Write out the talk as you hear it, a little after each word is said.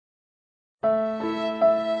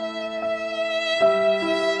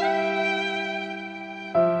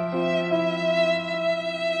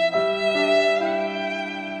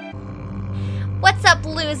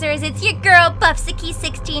losers? It's your girl,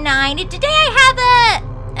 Buffsiki69, and today I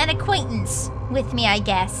have an acquaintance with me, I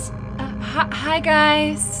guess. Hi,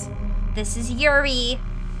 guys. This is Yuri.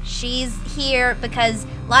 She's here because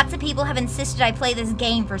lots of people have insisted I play this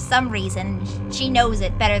game for some reason. She knows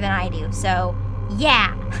it better than I do, so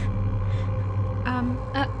yeah.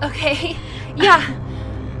 Okay. Yeah.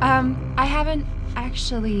 I haven't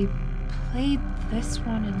actually played this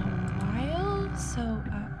one in a while, so,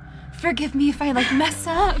 forgive me if I, mess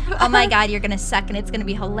up. Oh my god, you're gonna suck and it's gonna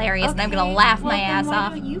be hilarious and I'm gonna laugh my ass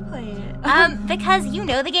off. Why don't you play it? Because you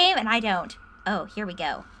know the game and I don't. Oh, here we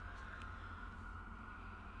go.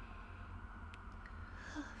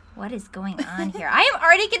 What is going on here? I am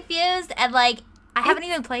already confused and I haven't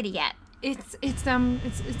even played it yet. It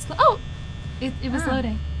was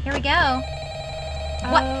loading. Here we go.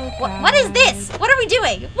 What is this? What are we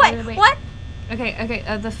doing? What? What? Okay.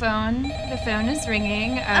 The phone is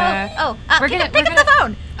ringing. Pick up the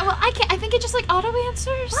phone. Well, I can't. I think it just auto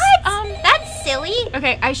answers. What? That's silly.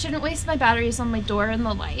 Okay, I shouldn't waste my batteries on my door and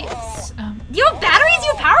the lights. You have batteries?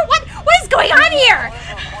 You have power? What is going on here?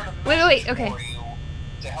 Wait. Okay.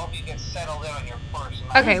 To help you get settled in on your first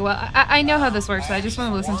night. Okay. Well, I know how this works. So I just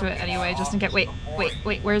want to listen to it anyway, just in case. Wait.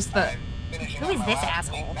 Where's the? Who is this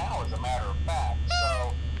asshole? Now, as a matter of fact,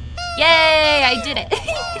 so Yay! I did it.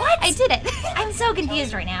 What? I did it. I'm so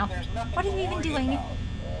confused right now. What are you even doing?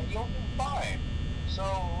 You'll be fine. So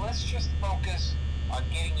let's just focus on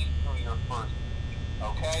getting you through your first week,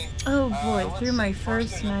 okay? Oh boy, let's through my see.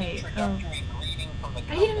 first night. Oh. Introductory greeting from the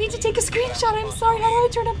I didn't need to take a screenshot. I'm sorry. How do I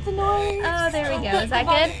turn up the noise? Oh, there we go. Is that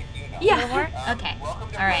good? Yeah. A little more? Okay. Welcome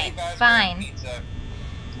to Alright, Freddy Fazbear's fine. Pizza,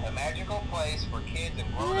 a magical place for kids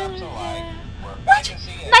and grown-ups alike. What?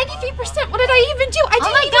 93%? What did I even do? I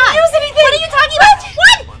didn't my even God. use anything. What are you talking about?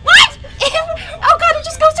 What? Oh god, it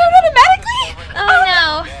just goes down automatically? Oh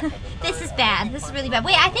no. This is bad. This is really bad.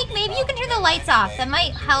 Wait, I think maybe you can turn the lights off. That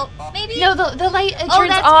might help. Maybe? No, the light turns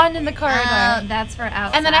that's- on in the corridor. Oh, that's for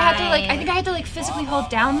outside. And then I had to I think I had to physically hold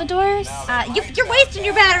down the doors. You're wasting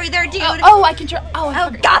your battery there, dude. I can turn. Oh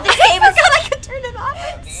God, this game is I could turn it off.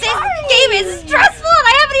 This game is stressful and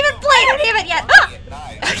I haven't even played any of it yet.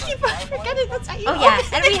 I keep on forgetting that's how you Oh yeah,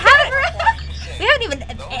 open and the we haven't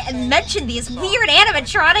even mentioned these weird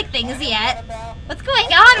animatronic things yet. What's going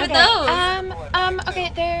on with those?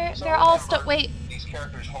 Okay, they're all still. Wait. These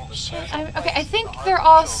characters hold Shit. Okay, I think they're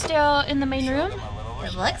all still in the main room.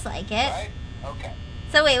 It looks like it. Right? Okay.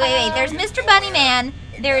 So wait. There's Mr. Bunny Man.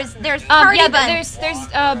 There's Party Bun. There's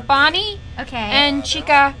Bonnie. Okay. And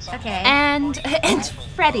Chica. Okay. And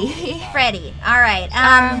Freddy. Freddy. All right.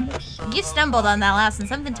 You stumbled on that last one.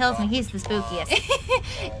 Something tells me he's the spookiest.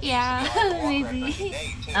 Yeah, maybe.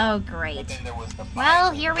 Oh, great.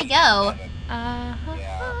 Well, here we go.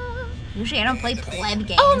 Usually I don't play pleb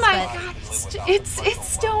games. Oh my but... god, it's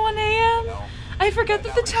still 1 a.m. I forgot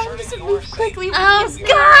that the time doesn't move quickly. When Oh you're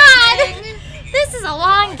god! This is a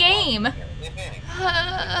long game.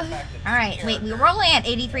 Uh, Alright, wait, we're rolling at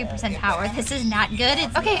 83% power. This is not good.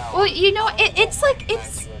 It's okay, well,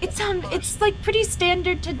 it's pretty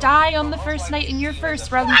standard to die on the first night in your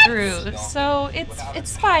first run through. So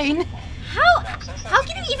it's fine. How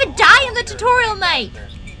can you even die in the tutorial night?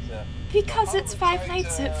 Because it's Five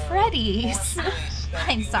Nights at Freddy's.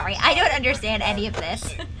 I'm sorry, I don't understand any of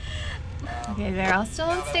this. Okay, they're all still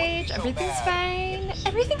on stage. Everything's fine.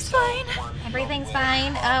 Everything's fine. Everything's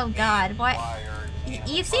fine. Oh god, what?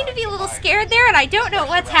 You seem to be a little scared there, and I don't know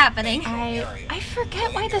what's happening. I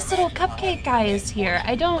forget why this little cupcake guy is here.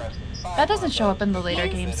 That doesn't show up in the later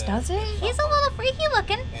games, does it? He's a little freaky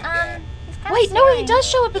looking. He's kinda Wait, no, he scary. does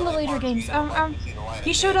show up in the later games.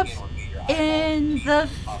 He showed up in the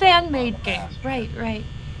fan-made game. Right.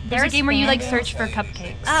 There's a game where you search for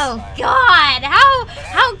cupcakes. Oh god,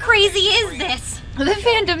 how crazy is this? The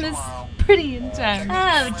fandom is pretty intense.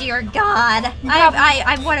 Oh dear god.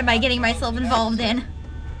 What am I getting myself involved in?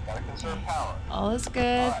 All is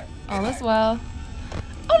good. All is well.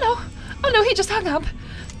 Oh no, he just hung up.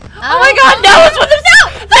 Oh my god, no, it's with him.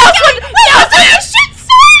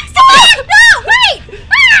 No, wait!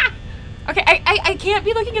 Ah! Okay, I can't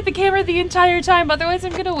be looking at the camera the entire time, otherwise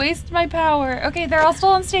I'm gonna waste my power. Okay, they're all still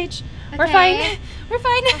on stage. We're fine. We're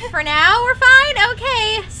fine. For now, we're fine?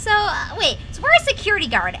 Okay, so, wait, so we're a security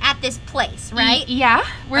guard at this place, right? Yeah,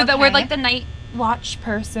 we're Okay. the night watch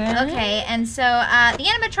person. Okay, and so, the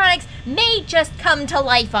animatronics may just come to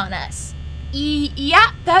life on us.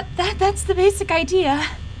 Yeah, that's the basic idea.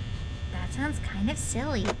 That sounds kind of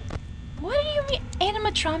silly. What do you mean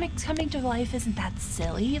animatronics coming to life isn't that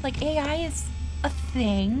silly? AI is a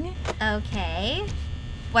thing. Okay.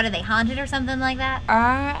 What, are they haunted or something like that?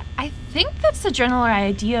 I think that's the general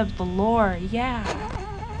idea of the lore, yeah.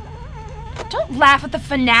 Don't laugh at the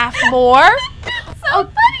FNAF lore. So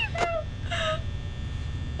funny though.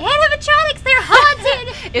 Animatronics, they're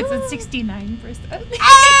haunted. It's at 69%.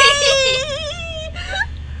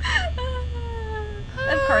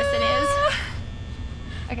 Of course it is.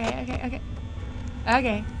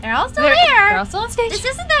 Okay. They're all still They're here. all still on stage. This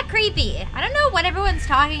isn't that creepy. I don't know what everyone's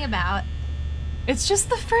talking about. It's just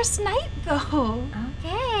the first night, though.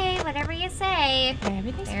 Okay, whatever you say. Okay,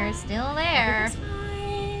 everything's They're fine. still there.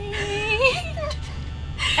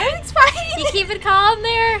 Everything's fine. You keep it calm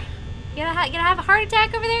there. You gonna have a heart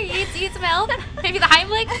attack over there? You need some help? Maybe the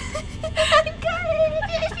Heimlich?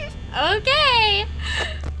 I'm good. Okay.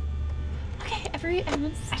 Okay,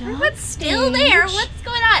 everyone's still Everyone's still there. What's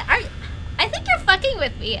going on? I think you're fucking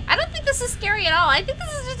with me. I don't think this is scary at all. I think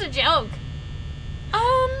this is just a joke.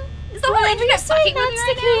 Is the whole internet fucking with me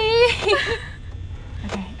right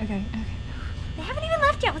now? Okay. They haven't even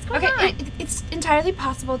left yet. What's going on? It's entirely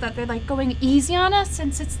possible that they're like going easy on us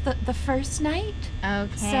since it's the first night.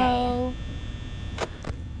 Okay. So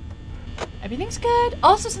everything's good.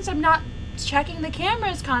 Also, since I'm not checking the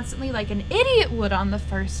cameras constantly like an idiot would on the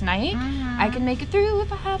first night, I can make it through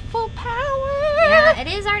if I have full power. Yeah, it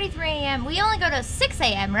is already 3 a.m. We only go to 6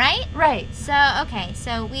 a.m., right? Right. So okay,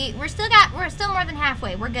 so we're still more than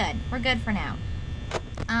halfway. We're good. We're good for now.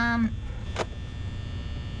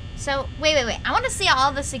 So wait. I want to see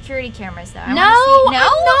all the security cameras though. No,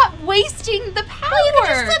 I'm not wasting the power. Well, you can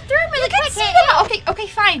just flip through them really quick. See them. Okay,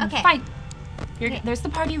 fine. Okay. Fine. Here, there's the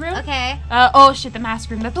party room. Okay. Oh shit, the mask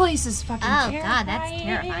room. That place is fucking terrifying. Oh god, that's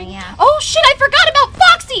terrifying. Yeah. Oh shit, I forgot about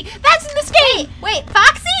Foxy. That's in this game. Wait,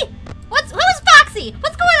 Foxy? Who's Foxy?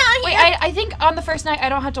 What's going on Wait, here? I think on the first night I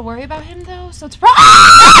don't have to worry about him though, so it's probably.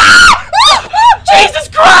 Jesus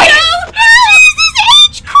Christ! Jesus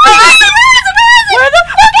H. Christ! Where the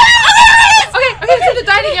fuck is it? Okay, it's in the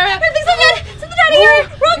dining area. Everything's so good. It's in the dining area.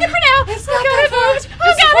 We're all good for now. It's not that far. It's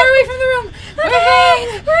far away from the room.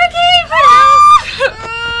 Okay. We're okay for now.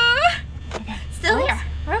 Still here.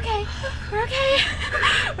 We're okay. We're okay.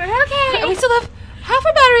 We're okay. We still have half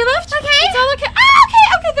our battery left. Okay. It's all okay.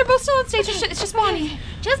 Okay. They're both still on stage. It's just Bonnie.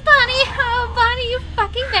 Just Bonnie. Oh, Bonnie, you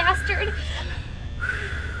fucking bastard.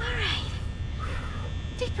 All right.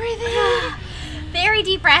 Deep breathing. Very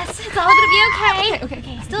deep breaths. It's all gonna be okay.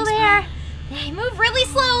 Okay. Still there. They move really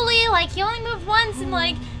slowly. Like you only moved once in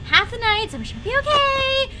like half the night, so we should be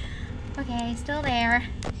okay. Okay, still there.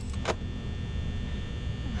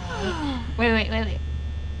 Wait.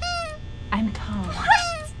 I'm calmed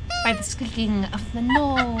by the squeaking of the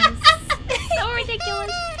nose. So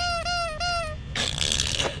ridiculous.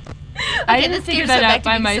 I didn't this figure game's that so out back to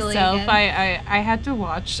by being silly myself. again. I had to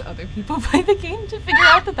watch other people play the game to figure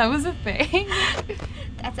out that was a thing.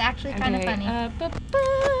 That's actually kind of funny. Ba-ba.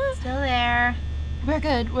 Still there. We're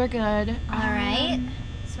good. All right.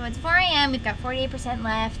 So it's 4 a.m. We've got 48%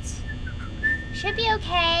 left. Should be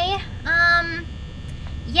okay.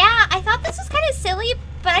 Yeah, I thought this was kind of silly,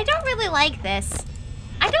 but I don't really like this.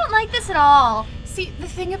 I don't like this at all. See, the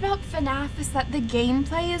thing about FNAF is that the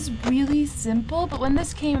gameplay is really simple, but when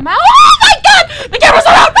this came out— oh my god! The camera's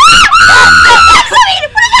not out! What does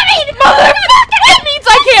that mean? Motherfucker! It means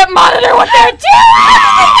I can't monitor what they're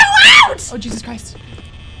doing! Oh, Jesus Christ.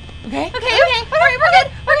 Okay? Okay. We're good. Okay, we're good.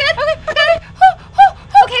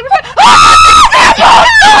 Okay, we're good. Oh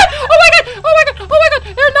my god!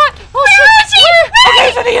 They're not! Oh shit! Okay,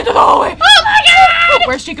 to the end of the hallway! Oh my god!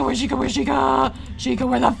 Where's Chica? Chica,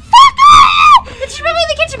 where the fuck are you? She's probably in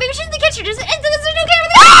the kitchen. Maybe she's in the kitchen. There's no camera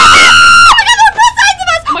there. Oh my god, they're on both sides of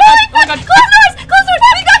us! Oh my god. Close the doors!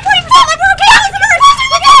 We've got 40%. Like, we're okay. Close the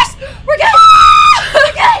doors! We're good!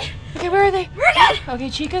 Okay, where are they? We're good! Okay,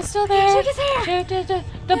 Chica's still there. Chica's here.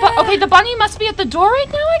 Okay, the bunny must be at the door right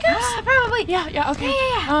now, I guess? Probably. Yeah, okay.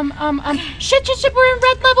 Yeah. Shit, we're in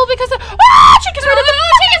red level because of— Chica's right at the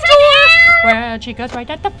fucking door! Where Chica's right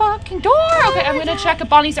at the fucking door! Okay, I'm gonna check if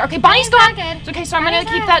Bonnie's there. Okay, Bonnie's gone! Good. Okay, so I'm gonna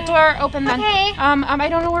Bonnie's keep not that door open then. Okay. I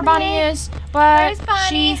don't know where Bonnie is, but Where's Bonnie?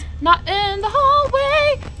 she's not in the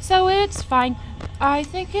hallway, so it's fine. I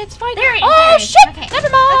think it's fine. There it is. Oh shit! Okay. Never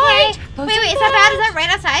mind! Okay. Close Wait, the is that bad? Is door. that right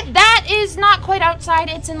outside? That is not quite outside.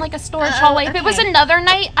 It's in like a storage hallway. If it was okay. another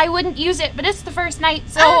night, I wouldn't use it, but it's the first night,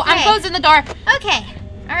 so I'm Okay. closing the door. Okay.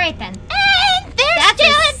 All right then. And they're That's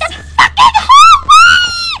still a in the fucking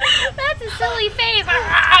hallway! That's a silly face.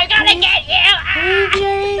 I'm gonna get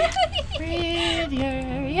you. Breathe,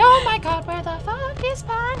 Yuri. Oh my god, where the fuck is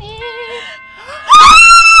Bonnie?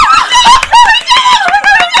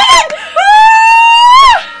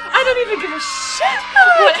 I don't even give a shit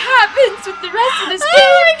what happens with the rest of this game.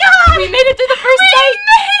 Oh my god! We made it through the first night.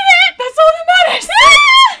 That's all that matters.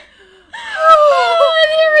 Oh,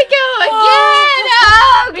 there we go again.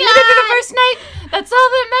 Oh, we made it through the first night.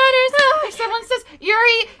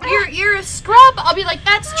 scrub, I'll be like,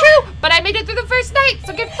 that's true, but I made it through the first night,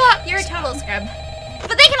 so get fucked. You're a total scrub.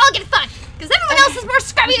 But they can all get fucked, because everyone else is more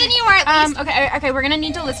scrubby than you are, at least. Okay, we're gonna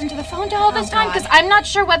need to listen to the phone dial this time, because I'm not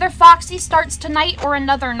sure whether Foxy starts tonight or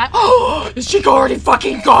another night. Oh, is Chica already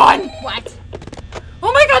fucking gone? What?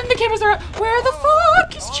 Oh my god, and the cameras are up. Where the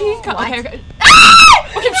fuck is Chica? What? Okay.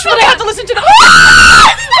 Okay, surely I have to listen to the. Oh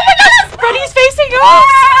my god, Freddy's facing us.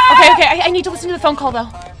 Okay, I need to listen to the phone call though.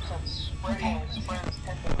 Okay.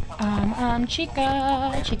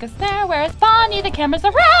 Chica's there. Where's Bonnie? The camera's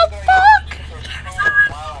around. Fuck.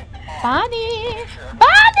 Bonnie,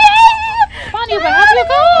 where have you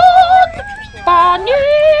gone?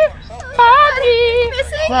 Bonnie,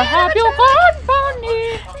 where have you gone,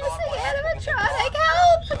 Bonnie? Animatronic,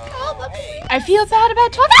 help! Call the police. I feel bad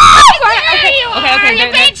about talking.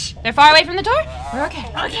 Bitch! They're far away from the door? We're okay.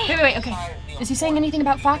 Wait, okay. Is he saying anything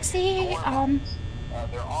about Foxy?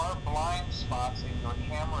 There are blind spots in your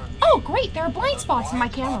camera. Oh, great. There are blind spots in my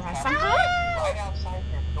camera. Somehow? Right outside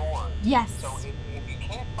your door. Yes. So if you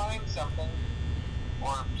can't find something,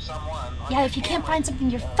 or someone... Yeah, if you can't find something,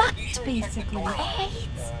 you're be fucked, sure you check the basically. door. Right?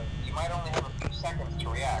 You might only have a few seconds to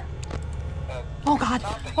react. Oh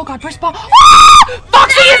god, press ball. Ah!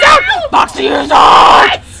 Foxy is out! Foxy is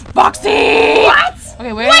out! Foxy! What?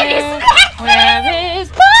 Okay, where is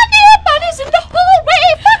Bonnie? Bonnie's in the hallway!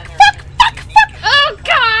 Fuck! Oh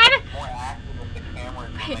god! More active with the camera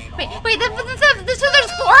and remain Wait, so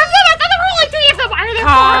there's 4 of them? I thought there were only 3 of them. Why are there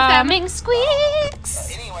 4 of them? Coming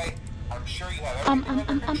squeaks! Anyway, I'm sure you have everything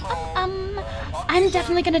under control. I'm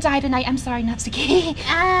definitely gonna die tonight. I'm sorry, Natsuki.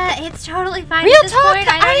 It's totally fine Real at this talk, point.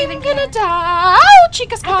 I don't I'm even gonna care. die. Oh,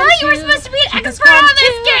 Chica's gone I thought you were too. supposed to be an Chica's expert gone on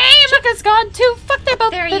this too. game. Chica's gone too. Fuck, they're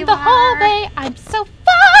both There in you the are. hallway. I'm so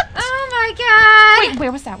fucked. Oh my god. Wait,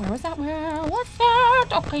 where was that? Where was that?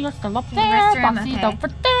 Okay, you're still up The there. restroom, Foxy's okay. over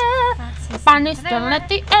there. Foxy's Bonnie's over still there. at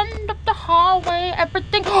the end of the hallway.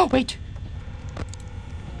 Everything. Oh, wait.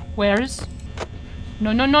 Where's?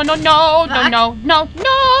 No.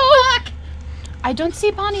 Fuck. I don't see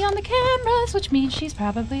Bonnie on the cameras, which means she's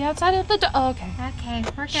probably outside of the door. Oh, okay. Okay,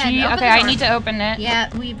 we're good. Okay, Open the I door. need to open it. Yeah,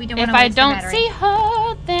 we don't If want to I waste the don't battery. see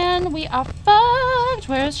her, then we are fucked.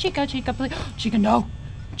 Where's Chica? Chica, please. Chica, no.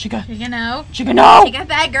 Chica. Chica, no. Chica, no. Chica,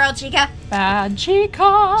 bad girl, Chica. Bad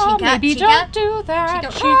Chica. Maybe Chica. don't do that,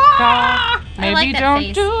 Chica. Chica. Ah! I Maybe like that don't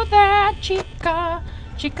face. do that, Chica.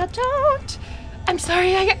 Chica, don't. I'm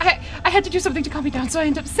sorry. I had to do something to calm me down, so I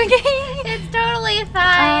ended up singing. It's totally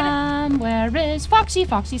fine. Where is Foxy?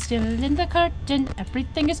 Foxy's still in the curtain.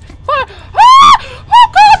 Everything is fine. Ah!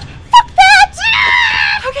 Oh God! Fuck that!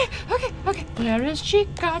 Okay. Where is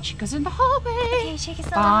Chica? Chica's in the hallway. Okay, Chica's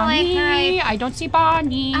still in the hallway. Bonnie, Alright. I don't see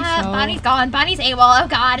Bonnie. So. Bonnie's gone. Bonnie's AWOL. Oh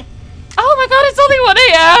god. Oh my God! It's only 1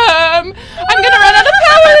 a.m. I'm gonna run out of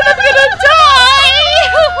power and I'm gonna die.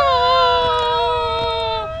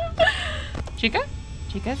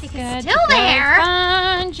 Chica's good. still there.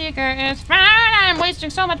 Fine. Chica is fine. I'm wasting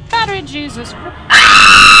so much battery. Jesus Christ.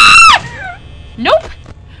 Ah! Nope.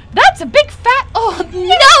 That's a big fat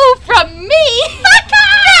no from me.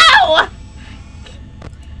 No!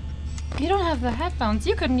 You don't have the headphones.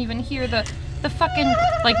 You couldn't even hear the fucking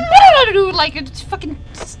like a fucking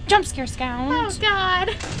jump scare sound. Oh god.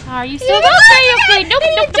 Are you still okay? Nope.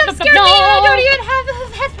 I don't even have the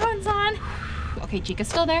headphones on. Okay, Chica's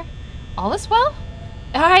still there. All is well.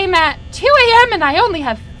 I'm at 2 a.m. and I only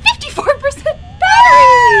have 54%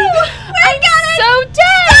 battery. We're gonna so dead.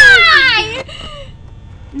 die!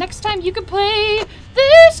 Next time you can play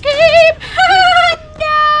this game.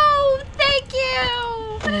 No! Thank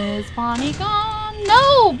you! Is Bonnie gone?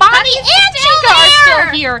 No! Bonnie and still Chica are there!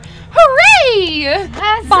 still here! Hooray!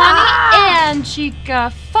 Huzzah! Bonnie and Chica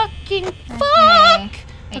fucking fuck!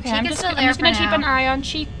 Wait, I'm Chica's just still I'm there just gonna for keep now. an eye on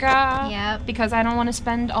Chica. Yep. Because I don't want to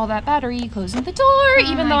spend all that battery closing the door,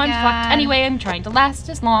 even though my I'm God. fucked anyway. I'm trying to last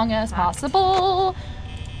as long as possible.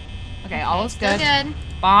 Okay, all is Still good. good.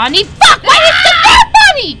 Bonnie, fuck! Why is it there,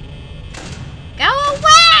 Bonnie? Go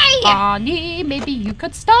away! Bonnie, maybe you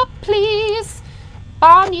could stop, please.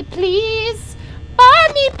 Bonnie, please.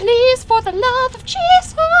 Bonnie, please, for the love of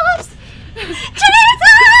Jesus. Jesus!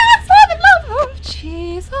 For the love of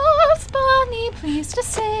Jesus. Bonnie, please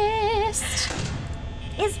desist.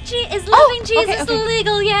 Is loving Jesus okay.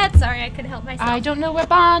 legal yet? Sorry, I couldn't help myself. I don't know where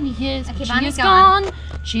Bonnie is, Okay, but she Bonnie's is gone.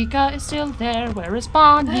 Chica is still there. Where is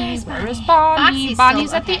Bonnie? Where's Where is Bonnie? Bonnie? Foxy's Bonnie's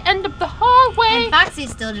still- at the okay. end of the hallway. And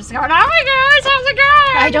Foxy's still just going, oh my gosh, how's it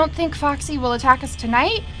going? I don't think Foxy will attack us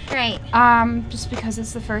tonight. Great. Just because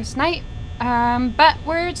it's the first night. But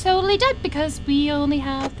we're totally dead because we only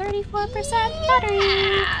have 34% battery.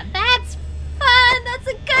 Yeah, that's fun. That's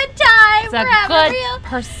a good time. It's We're a having good a real...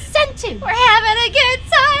 percentage. We're having a good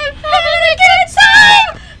time. having a good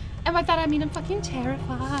time! And by that I mean I'm fucking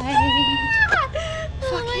terrified.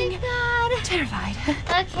 Oh my god. Terrified.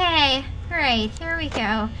 Okay, alright, here we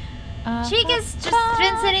go. Chica's just ba-ba.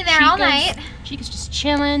 been sitting there all night. Chica's just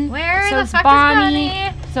chilling. Where so the is fuck Bonnie. is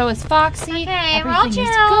Bonnie? So is Foxy. Okay, we're all Everything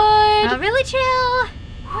chill. is good. We're really chill.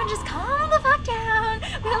 We're just calm the fuck down.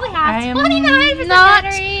 We only I have am 29% not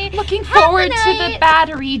battery. looking Have a forward to the night.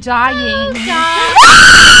 battery dying. Oh,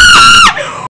 God.